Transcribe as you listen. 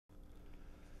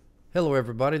Hello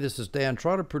everybody, this is Dan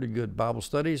Trotter, Pretty Good Bible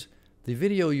Studies. The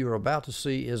video you're about to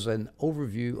see is an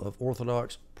overview of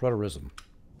Orthodox Preterism.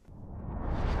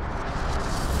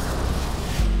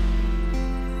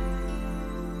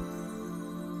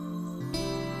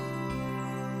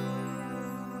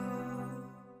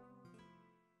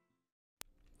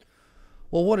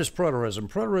 Well, what is preterism?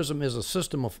 Preterism is a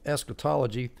system of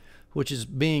eschatology which is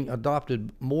being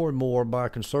adopted more and more by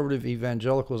conservative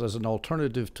evangelicals as an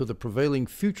alternative to the prevailing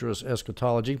futurist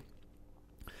eschatology.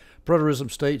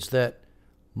 Preterism states that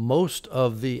most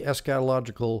of the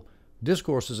eschatological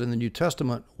discourses in the New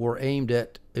Testament were aimed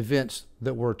at events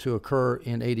that were to occur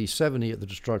in AD 70 at the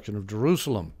destruction of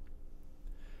Jerusalem.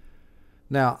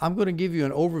 Now, I'm going to give you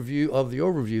an overview of the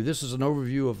overview. This is an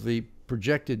overview of the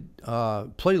projected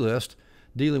playlist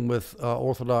dealing with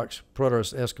Orthodox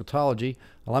Preterist eschatology.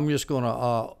 Well, I'm just going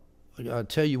to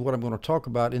tell you what I'm going to talk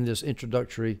about in this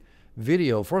introductory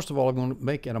video. First of all, I'm going to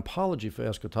make an apology for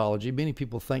eschatology. Many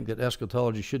people think that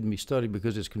eschatology shouldn't be studied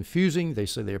because it's confusing. They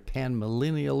say they're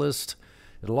pan-millennialist.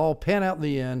 It'll all pan out in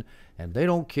the end, and they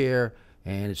don't care,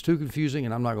 and it's too confusing,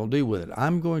 and I'm not going to deal with it.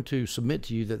 I'm going to submit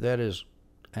to you that that is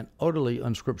an utterly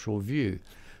unscriptural view.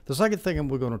 The second thing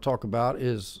we're going to talk about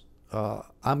is, what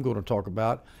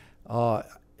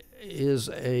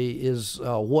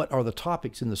are the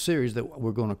topics in the series that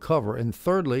we're going to cover. And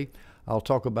thirdly, I'll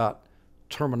talk about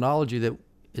terminology that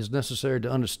is necessary to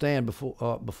understand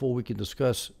before we can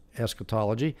discuss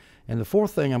eschatology. And the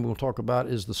fourth thing I'm going to talk about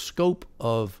is the scope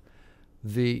of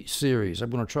the series. I'm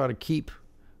going to try to keep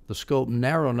the scope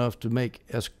narrow enough to make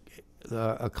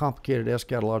a complicated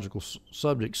eschatological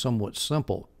subject somewhat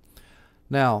simple.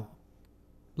 Now,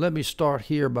 let me start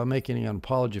here by making an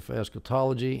apology for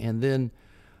eschatology, and then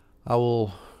I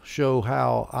will show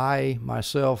how I,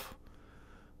 myself,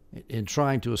 in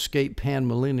trying to escape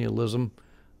pan-millennialism,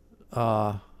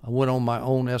 I went on my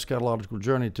own eschatological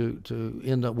journey to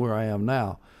end up where I am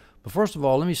now. But first of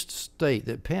all, let me state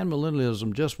that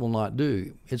pan-millennialism just will not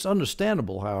do. It's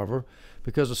understandable, however,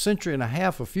 because a century and a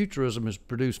half of futurism has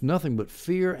produced nothing but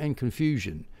fear and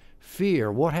confusion.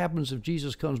 Fear, what happens if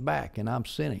Jesus comes back and I'm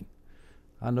sinning?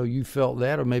 I know you felt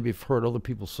that, or maybe you've heard other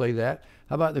people say that.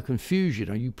 How about the confusion?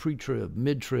 Are you pre-trib,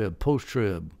 mid-trib,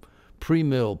 post-trib,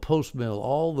 pre-mill, post-mill,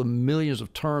 all the millions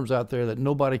of terms out there that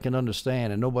nobody can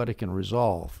understand and nobody can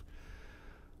resolve?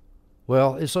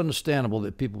 Well, it's understandable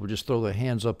that people would just throw their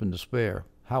hands up in despair.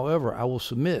 However, I will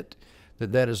submit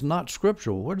that that is not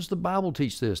scriptural. Where does the Bible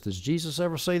teach this? Does Jesus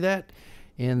ever say that?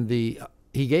 He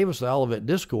gave us the Olivet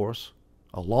Discourse,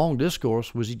 a long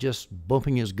discourse. Was he just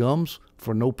bumping his gums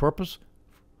for no purpose?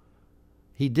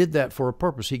 He did that for a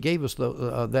purpose. He gave us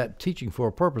that teaching for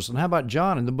a purpose. And how about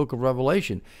John in the book of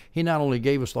Revelation? He not only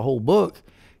gave us the whole book,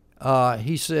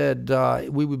 he said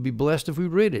we would be blessed if we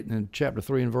read it in chapter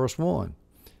 3 and verse 1.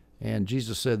 And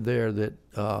Jesus said there that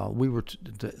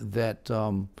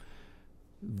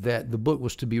that the book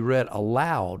was to be read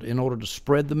aloud in order to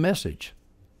spread the message.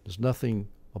 There's nothing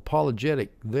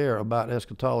apologetic there about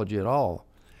eschatology at all.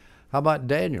 How about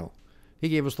Daniel? He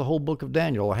gave us the whole book of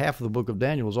Daniel. Half of the book of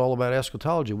Daniel is all about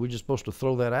eschatology. We're just supposed to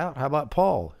throw that out? How about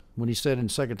Paul? When he said in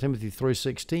 2 Timothy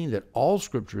 3:16 that all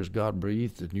scripture is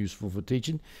God-breathed and useful for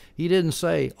teaching, he didn't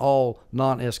say all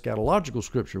non-eschatological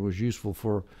scripture was useful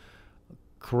for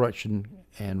correction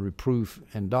and reproof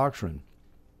and doctrine.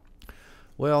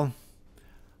 Well,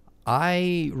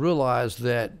 I realized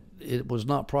that it was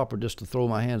not proper just to throw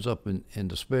my hands up in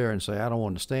despair and say, I don't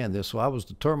understand this. So I was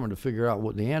determined to figure out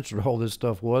what the answer to all this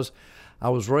stuff was. I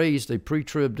was raised a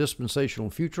pre-trib dispensational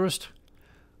futurist.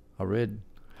 I read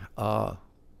The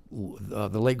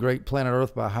Late Great Planet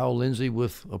Earth by Hal Lindsey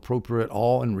with appropriate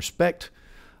awe and respect.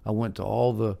 I went to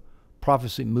all the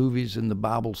prophecy movies and the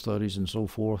Bible studies and so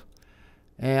forth.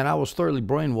 And I was thoroughly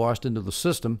brainwashed into the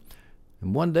system.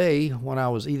 And one day, when I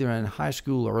was either in high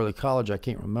school or early college, I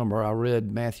can't remember, I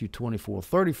read Matthew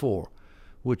 24:34,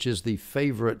 which is the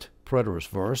favorite preterist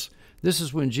verse. This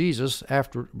is when Jesus,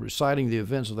 after reciting the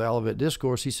events of the Olivet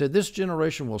Discourse, he said, this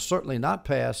generation will certainly not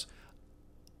pass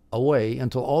away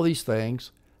until all these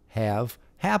things have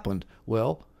happened.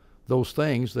 Well, those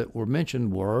things that were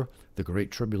mentioned were the Great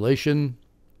Tribulation,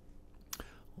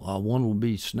 one will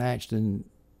be snatched and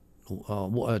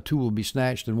two will be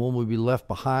snatched and one will be left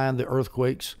behind, the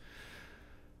earthquakes,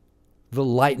 the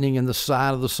lightning and the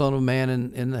sign of the Son of Man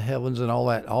in the heavens and all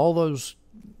that, all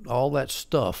that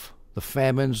stuff, the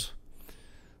famines,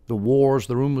 the wars,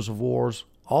 the rumors of wars,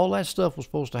 all that stuff was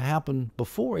supposed to happen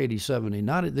before AD 70,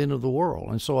 not at the end of the world.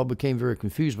 And so I became very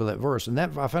confused by that verse. And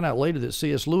I found out later that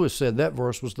C.S. Lewis said that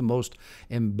verse was the most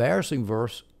embarrassing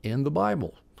verse in the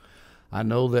Bible. I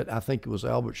know that I think it was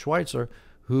Albert Schweitzer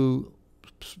who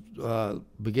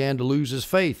began to lose his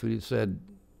faith. He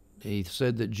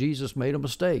said that Jesus made a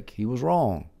mistake. He was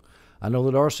wrong. I know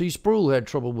that R.C. Sproul had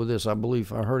trouble with this. I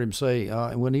believe I heard him say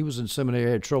when he was in seminary,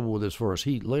 he had trouble with this first.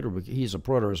 He's a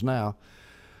preterist now,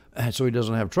 and so he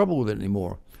doesn't have trouble with it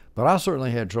anymore. But I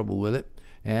certainly had trouble with it.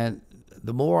 And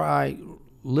the more I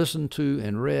listened to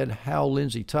and read Hal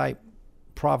Lindsey type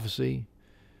prophecy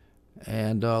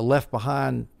and Left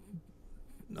Behind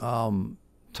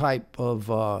type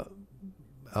of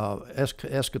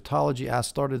eschatology, I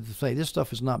started to say, this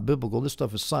stuff is not biblical. This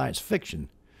stuff is science fiction.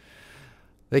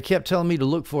 They kept telling me to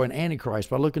look for an Antichrist.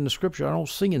 But I look in the Scripture, I don't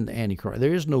see an Antichrist.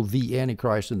 There is no the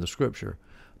Antichrist in the Scripture.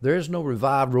 There is no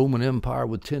revived Roman Empire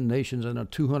with 10 nations and a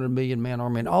 200 million man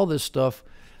army and all this stuff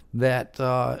that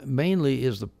mainly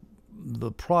is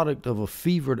the product of a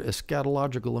fevered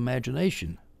eschatological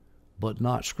imagination, but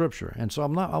not Scripture. And so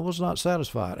I was not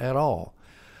satisfied at all.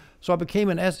 So I became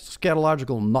an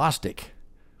eschatological Gnostic.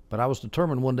 But I was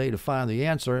determined one day to find the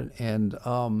answer. And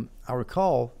I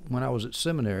recall when I was at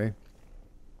seminary,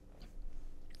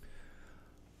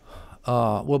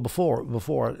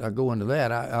 before I go into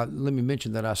that, let me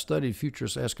mention that I studied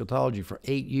futurist eschatology for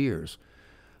 8 years.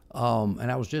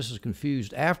 And I was just as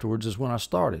confused afterwards as when I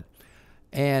started.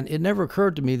 And it never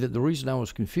occurred to me that the reason I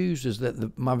was confused is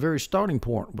that my very starting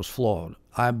point was flawed.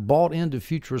 I bought into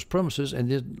futurist premises and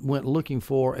then went looking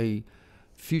for a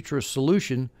futurist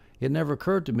solution. It never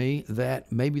occurred to me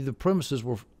that maybe the premises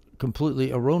were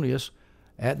completely erroneous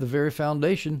at the very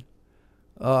foundation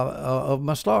of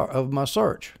my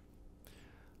search.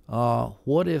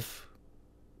 What if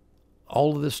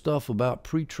all of this stuff about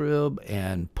pre-trib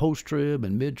and post-trib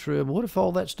and mid-trib, what if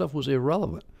all that stuff was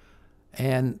irrelevant?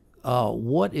 And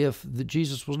what if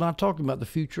Jesus was not talking about the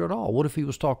future at all? What if he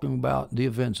was talking about the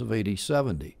events of AD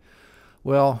 70?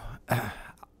 Well,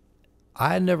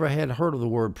 I never had heard of the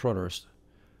word preterist,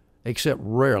 except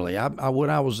rarely. When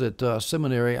I was at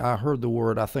seminary, I heard the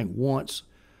word, I think, once,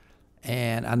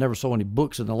 and I never saw any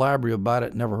books in the library about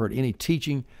it, never heard any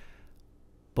teaching.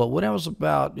 But when I was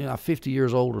about 50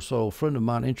 years old or so, a friend of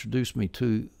mine introduced me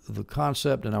to the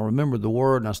concept, and I remembered the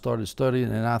word, and I started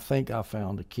studying, and I think I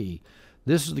found the key.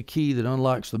 This is the key that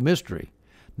unlocks the mystery.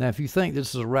 Now, if you think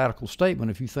this is a radical statement,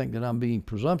 if you think that I'm being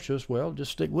presumptuous, well,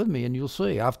 just stick with me and you'll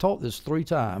see. I've taught this 3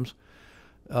 times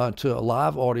to a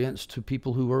live audience, to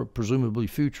people who are presumably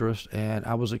futurists, and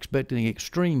I was expecting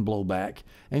extreme blowback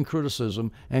and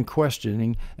criticism and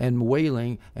questioning and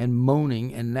wailing and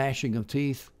moaning and gnashing of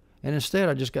teeth. And instead,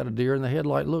 I just got a deer in the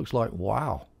headlight. Looks like,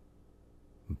 wow,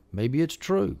 maybe it's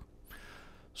true.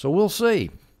 So we'll see.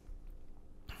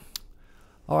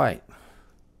 All right,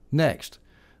 next,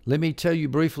 let me tell you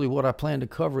briefly what I plan to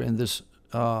cover in this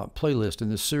playlist, in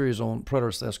this series on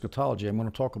preterist eschatology. I'm going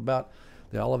to talk about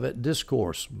the Olivet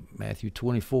Discourse, Matthew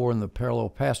 24, and the parallel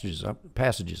passages. I'm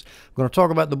going to talk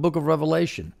about the book of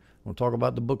Revelation. I'm going to talk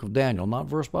about the book of Daniel, not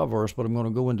verse by verse, but I'm going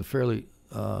to go into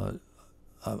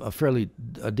a fairly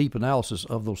deep analysis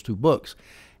of those 2 books.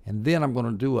 And then I'm going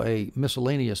to do a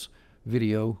miscellaneous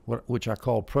video, which I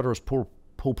call Preterist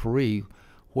Potpourri,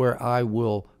 where I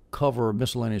will cover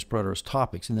miscellaneous preterist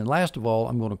topics. And then last of all,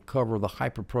 I'm going to cover the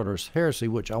hyper-preterist heresy,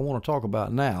 which I want to talk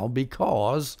about now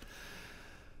because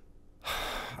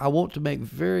I want to make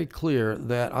very clear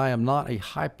that I am not a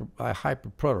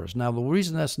hyper-preterist. Now, the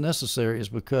reason that's necessary is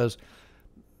because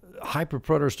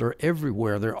hyper-preterists are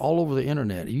everywhere. They're all over the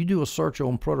internet. You do a search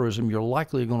on preterism, you're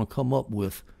likely going to come up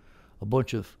with a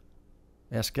bunch of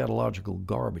eschatological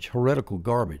garbage, heretical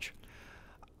garbage.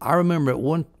 I remember at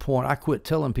one point I quit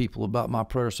telling people about my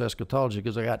preterist eschatology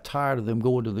because I got tired of them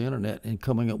going to the internet and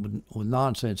coming up with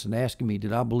nonsense and asking me,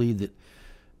 did I believe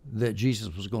that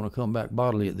Jesus was going to come back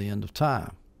bodily at the end of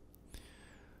time?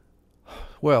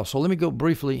 Well, so let me go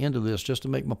briefly into this just to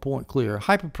make my point clear.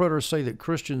 Hyper-preterists say that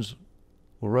Christians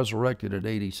were resurrected at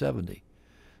AD 70.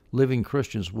 Living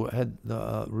Christians had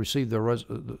received their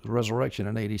resurrection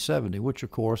in AD 70, which, of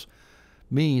course,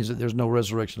 means that there's no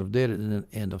resurrection of dead at the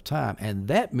end of time. And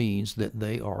that means that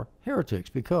they are heretics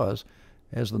because,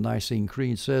 as the Nicene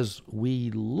Creed says,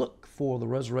 we look for the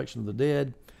resurrection of the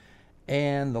dead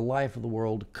and the life of the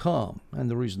world to come. And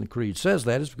the reason the Creed says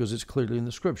that is because it's clearly in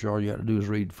the Scripture. All you have to do is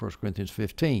read 1 Corinthians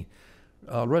 15.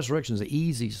 Resurrection is an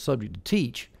easy subject to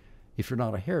teach if you're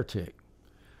not a heretic.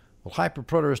 Well,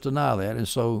 hyper-preterists deny that, and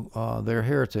so they're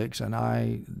heretics, and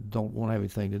I don't want to have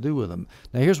anything to do with them.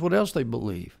 Now, here's what else they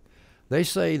believe. They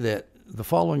say that the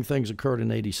following things occurred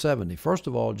in AD 70. First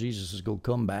of all, Jesus is going to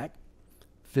come back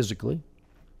physically.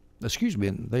 Excuse me,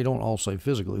 they don't all say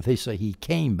physically. They say he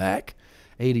came back.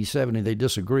 AD 70, they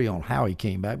disagree on how he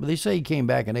came back, but they say he came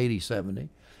back in AD 70.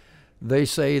 They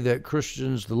say that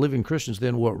Christians, the living Christians,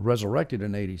 then were resurrected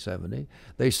in AD 70.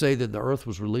 They say that the earth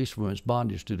was released from its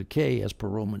bondage to decay, as per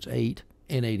Romans 8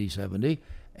 in AD 70.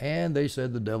 And they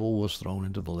said the devil was thrown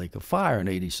into the lake of fire in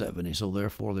AD 70. So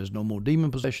therefore, there's no more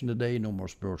demon possession today, no more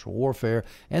spiritual warfare.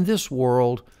 And this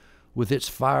world, with its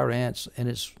fire ants and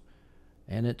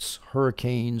its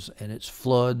hurricanes and its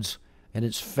floods and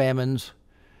its famines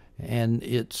and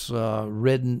its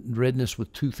redness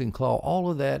with tooth and claw,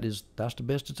 all of that's the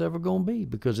best it's ever going to be,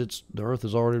 because the earth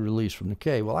is already released from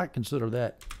decay. Well, I consider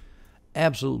that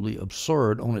absolutely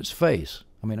absurd on its face.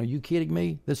 I mean, are you kidding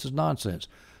me? This is nonsense.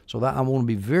 So that I want to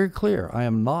be very clear. I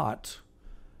am not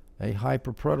a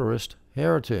hyper-preterist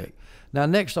heretic. Now,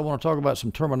 next, I want to talk about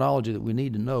some terminology that we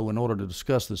need to know in order to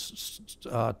discuss this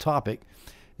topic.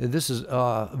 This is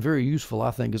very useful,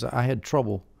 I think, because I had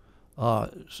trouble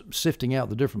sifting out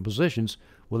the different positions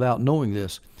without knowing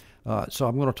this. So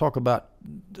I'm going to talk about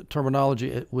the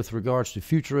terminology with regards to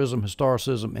futurism,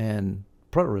 historicism, and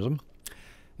preterism.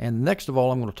 And next of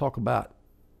all, I'm going to talk about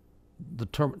the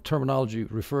terminology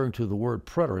referring to the word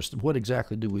preterist. What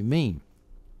exactly do we mean?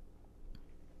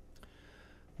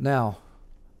 Now,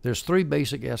 there's three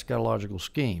basic eschatological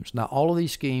schemes. Now, all of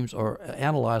these schemes are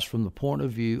analyzed from the point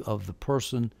of view of the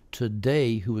person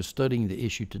today who is studying the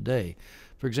issue today.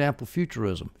 For example,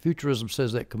 futurism. Futurism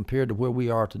says that compared to where we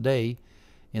are today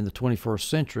in the 21st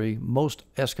century, most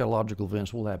eschatological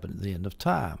events will happen at the end of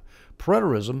time.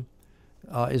 Preterism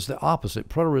is the opposite.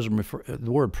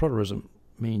 The word preterism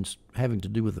means having to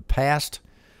do with the past.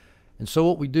 And so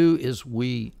what we do is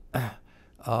we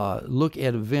look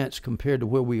at events compared to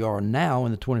where we are now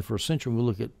in the 21st century. We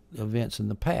look at events in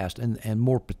the past, and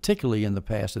more particularly in the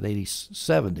past at AD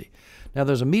 70. Now,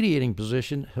 there's a mediating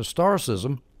position,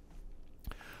 historicism,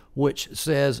 which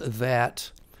says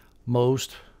that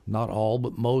most, not all,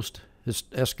 but most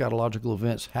eschatological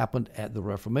events happened at the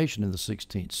Reformation in the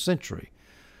 16th century.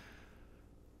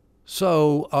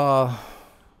 So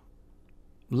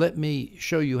let me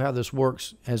show you how this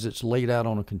works as it's laid out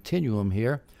on a continuum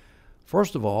here.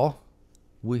 First of all,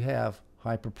 we have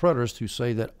hyper-preterists who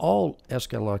say that all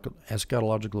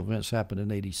eschatological events happened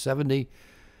in AD 70.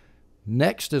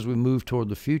 Next, as we move toward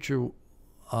the future,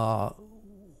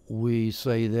 we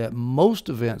say that most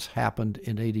events happened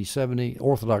in AD 70.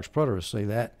 Orthodox Preterists say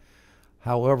that.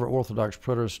 However, Orthodox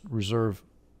Preterists reserve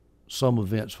some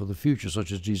events for the future,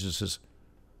 such as Jesus'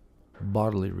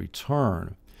 bodily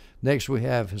return. Next, we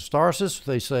have historicists.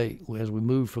 They say, as we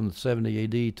move from the 70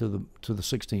 AD to the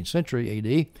 16th century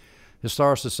AD,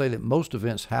 historicists say that most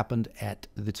events happened at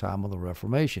the time of the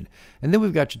Reformation. And then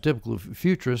we've got your typical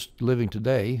futurists living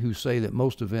today who say that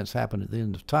most events happened at the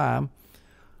end of time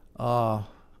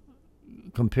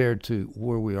compared to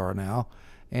where we are now.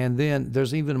 And then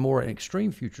there's even a more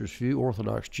extreme futurist view,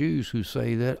 Orthodox Jews, who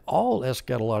say that all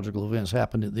eschatological events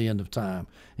happened at the end of time,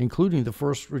 including the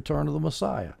first return of the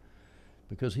Messiah,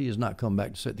 because he has not come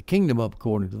back to set the kingdom up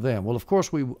according to them. Well, of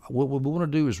course, what we want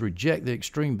to do is reject the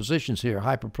extreme positions here,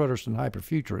 hyper-preterist and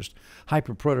hyper-futurist,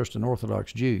 hyper-preterist and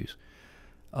Orthodox Jews.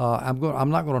 I'm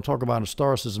not going to talk about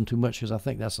historicism too much, because I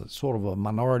think that's a sort of a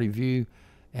minority view,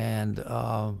 and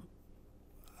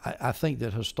I think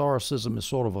that historicism is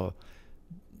sort of a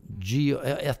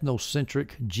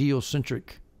ethnocentric,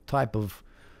 geocentric type of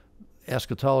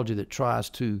eschatology that tries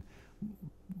to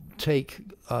take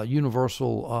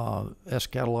universal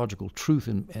eschatological truth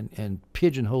and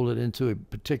pigeonhole it into a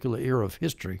particular era of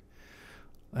history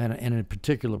and a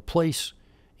particular place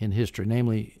in history,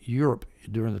 namely Europe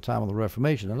during the time of the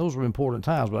Reformation. And those were important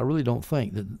times, but I really don't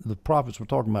think that the prophets were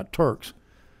talking about Turks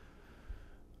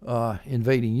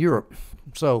invading Europe.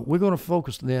 So we're going to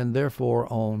focus then, therefore,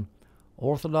 on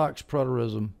Orthodox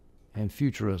Preterism and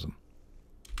Futurism.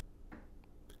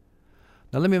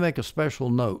 Now let me make a special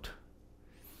note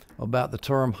about the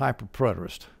term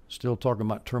hyper-preterist. Still talking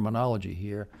about terminology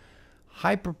here.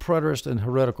 Hyper-preterist and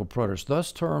heretical preterist,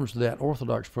 thus terms that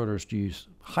Orthodox preterists use.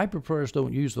 Hyper-preterists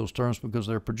don't use those terms because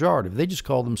they're pejorative. They just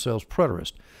call themselves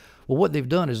preterist. Well, what they've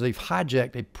done is they've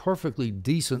hijacked a perfectly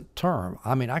decent term.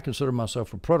 I mean, I consider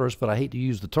myself a preterist, but I hate to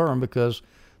use the term because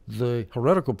the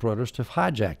heretical preterists have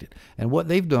hijacked it. And what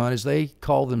they've done is they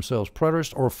call themselves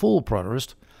preterist or full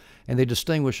preterist, and they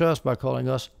distinguish us by calling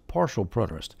us partial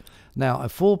preterist. Now, a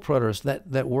full preterist,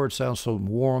 that word sounds so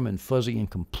warm and fuzzy and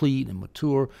complete and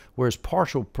mature, whereas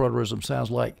partial preterism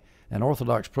sounds like an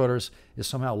Orthodox preterist is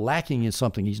somehow lacking in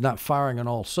something. He's not firing on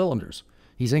all cylinders.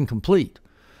 He's incomplete.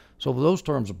 So those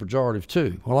terms are pejorative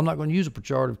too. Well, I'm not going to use a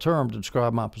pejorative term to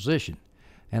describe my position.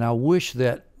 And I wish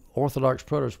that Orthodox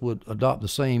preterists would adopt the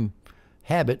same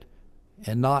habit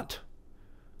and not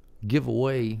give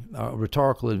away a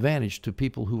rhetorical advantage to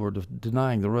people who are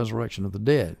denying the resurrection of the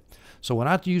dead. So when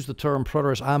I use the term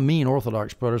preterist, I mean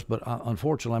Orthodox preterist, but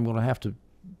unfortunately I'm going to have to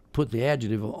put the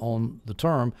adjective on the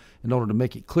term in order to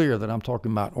make it clear that I'm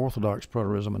talking about Orthodox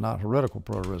preterism and not heretical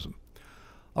preterism.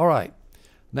 All right.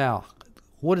 Now,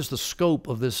 what is the scope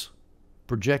of this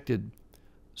projected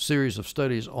series of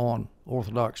studies on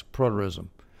Orthodox preterism?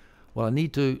 Well, I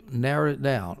need to narrow it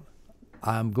down.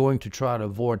 I'm going to try to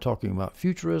avoid talking about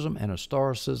futurism and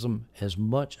historicism as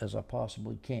much as I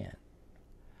possibly can.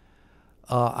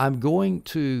 I'm going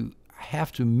to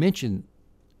have to mention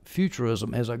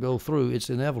futurism as I go through. It's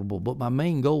inevitable, but my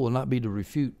main goal will not be to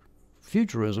refute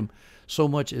futurism so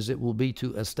much as it will be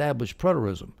to establish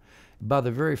preterism. By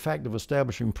the very fact of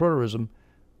establishing preterism,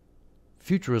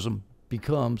 futurism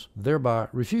becomes thereby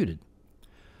refuted.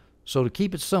 So to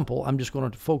keep it simple, I'm just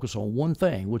going to focus on one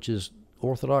thing, which is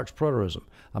Orthodox preterism.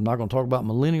 I'm not going to talk about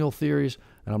millennial theories,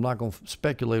 and I'm not going to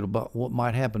speculate about what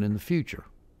might happen in the future.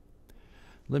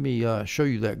 Let me show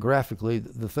you that graphically,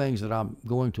 the things that I'm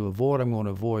going to avoid. I'm going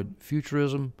to avoid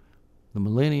futurism, the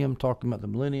millennium, talking about the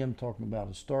millennium, talking about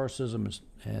historicism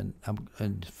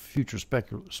and future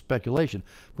speculation.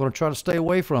 I'm going to try to stay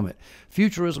away from it.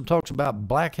 Futurism talks about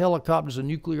black helicopters and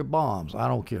nuclear bombs. I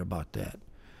don't care about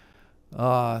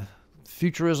that.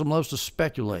 Futurism loves to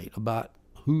speculate about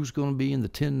who's going to be in the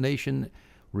 10-nation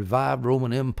revived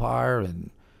Roman Empire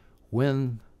and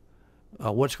when,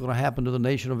 what's going to happen to the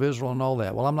nation of Israel and all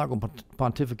that. Well, I'm not going to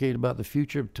pontificate about the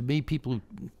future. To me, people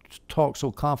who talk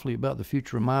so confidently about the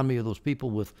future remind me of those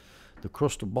people with the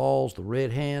crystal balls, the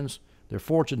red hands. They're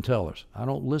fortune tellers. I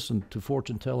don't listen to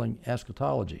fortune-telling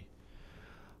eschatology.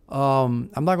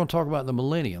 I'm not going to talk about the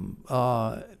millennium.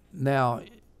 Now,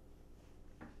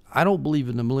 I don't believe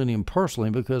in the millennium personally,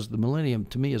 because the millennium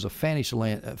to me is a fantasy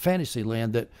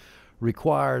land that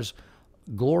requires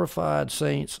glorified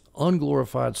saints,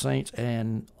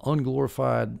 and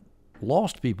unglorified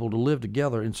lost people to live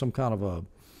together in some kind of a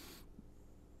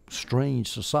strange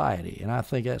society. And I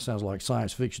think that sounds like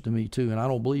science fiction to me too, and I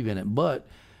don't believe in it. But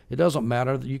it doesn't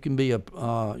matter. You can be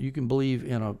you can believe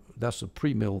in a, that's a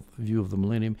pre-mill view of the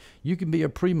millennium. You can be a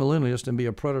premillennialist and be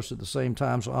a preterist at the same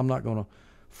time. So I'm not going to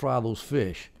fry those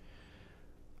fish.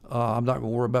 I'm not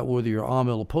going to worry about whether you're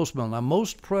amill or post-mill. Now,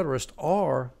 most preterists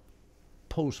are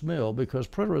post-mill because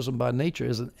preterism by nature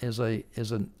is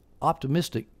an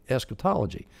optimistic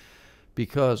eschatology,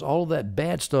 because all of that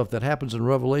bad stuff that happens in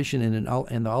Revelation and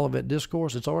in the Olivet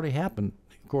Discourse, it's already happened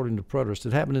according to preterists.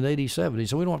 It happened in AD 70,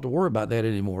 so we don't have to worry about that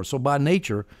anymore. So by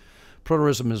nature,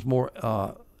 preterism is more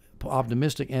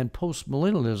optimistic, and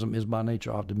post-millennialism is by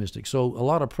nature optimistic. So a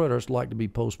lot of preterists like to be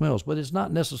post-mills, but it's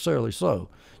not necessarily so.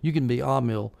 You can be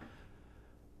amill,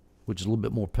 which is a little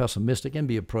bit more pessimistic, and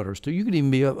be a preterist too. You can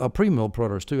even be a pre-mill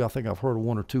preterist too. I think I've heard of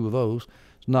one or two of those.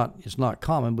 It's not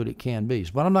common, but it can be.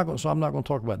 But I'm not going to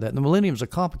talk about that. The millennium is a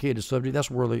complicated subject.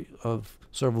 That's worthy of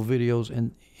several videos,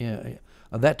 and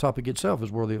that topic itself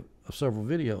is worthy of several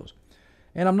videos.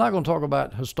 And I'm not going to talk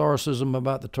about historicism,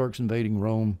 about the Turks invading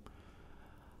Rome.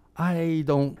 I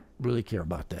don't really care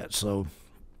about that, so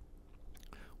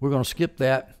we're going to skip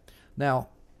that. Now,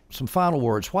 some final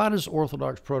words. Why does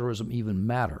Orthodox preterism even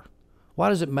matter? Why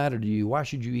does it matter to you? Why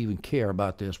should you even care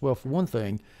about this? Well, for one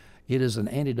thing, it is an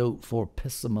antidote for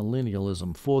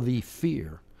pessimillennialism, for the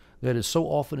fear that is so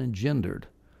often engendered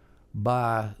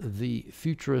by the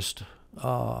futurist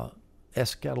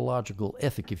eschatological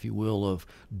ethic, if you will, of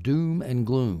doom and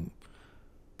gloom.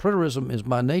 Preterism is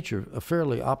by nature a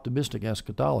fairly optimistic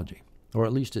eschatology, or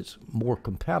at least it's more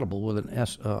compatible with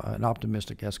an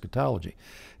optimistic eschatology.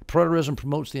 Preterism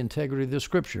promotes the integrity of the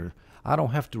Scripture. I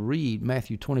don't have to read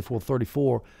Matthew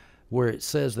 24:34, where it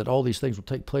says that all these things will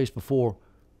take place before,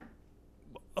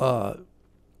 all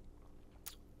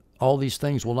these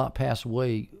things will not pass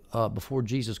away before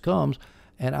Jesus comes,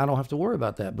 and I don't have to worry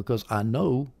about that because I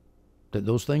know that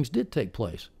those things did take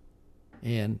place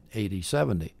in AD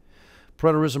 70.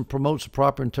 Preterism promotes the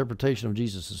proper interpretation of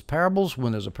Jesus' parables.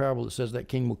 When there's a parable that says that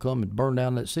king will come and burn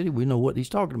down that city, we know what he's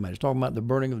talking about. He's talking about the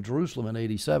burning of Jerusalem in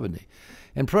AD 70.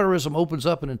 And preterism opens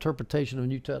up an interpretation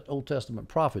of Old Testament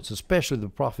prophets, especially the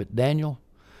prophet Daniel.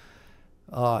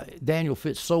 Daniel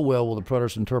fits so well with the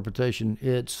preterist interpretation,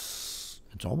 it's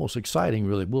almost exciting,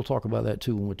 really. We'll talk about that,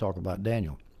 too, when we talk about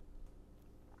Daniel.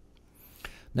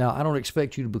 Now, I don't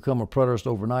expect you to become a preterist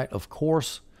overnight. Of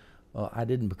course, I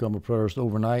didn't become a preterist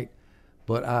overnight.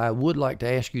 But I would like to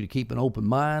ask you to keep an open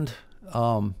mind.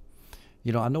 You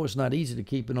know, I know it's not easy to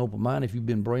keep an open mind if you've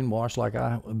been brainwashed like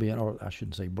I've been, or I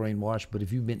shouldn't say brainwashed, but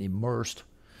if you've been immersed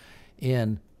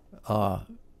in Hal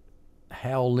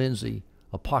Lindsey,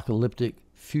 apocalyptic,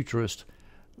 futurist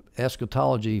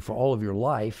eschatology for all of your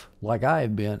life, like I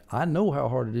have been, I know how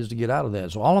hard it is to get out of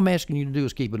that. So all I'm asking you to do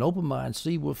is keep an open mind,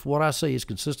 see if what I say is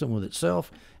consistent with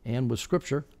itself and with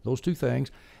Scripture, those two things.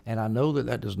 And I know that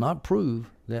that does not prove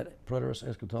that preterist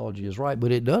eschatology is right,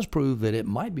 but it does prove that it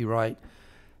might be right.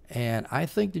 And I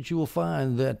think that you will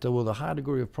find that with a high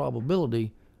degree of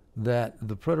probability that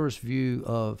the preterist view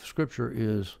of Scripture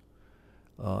is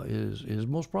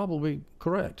most probably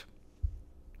correct.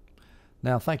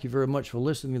 Now, thank you very much for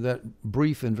listening to that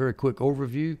brief and very quick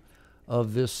overview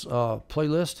of this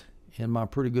playlist in my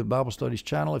Pretty Good Bible Studies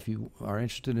channel. If you are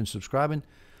interested in subscribing,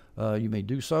 you may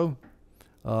do so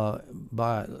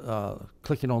by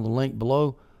clicking on the link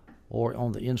below or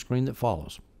on the end screen that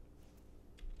follows.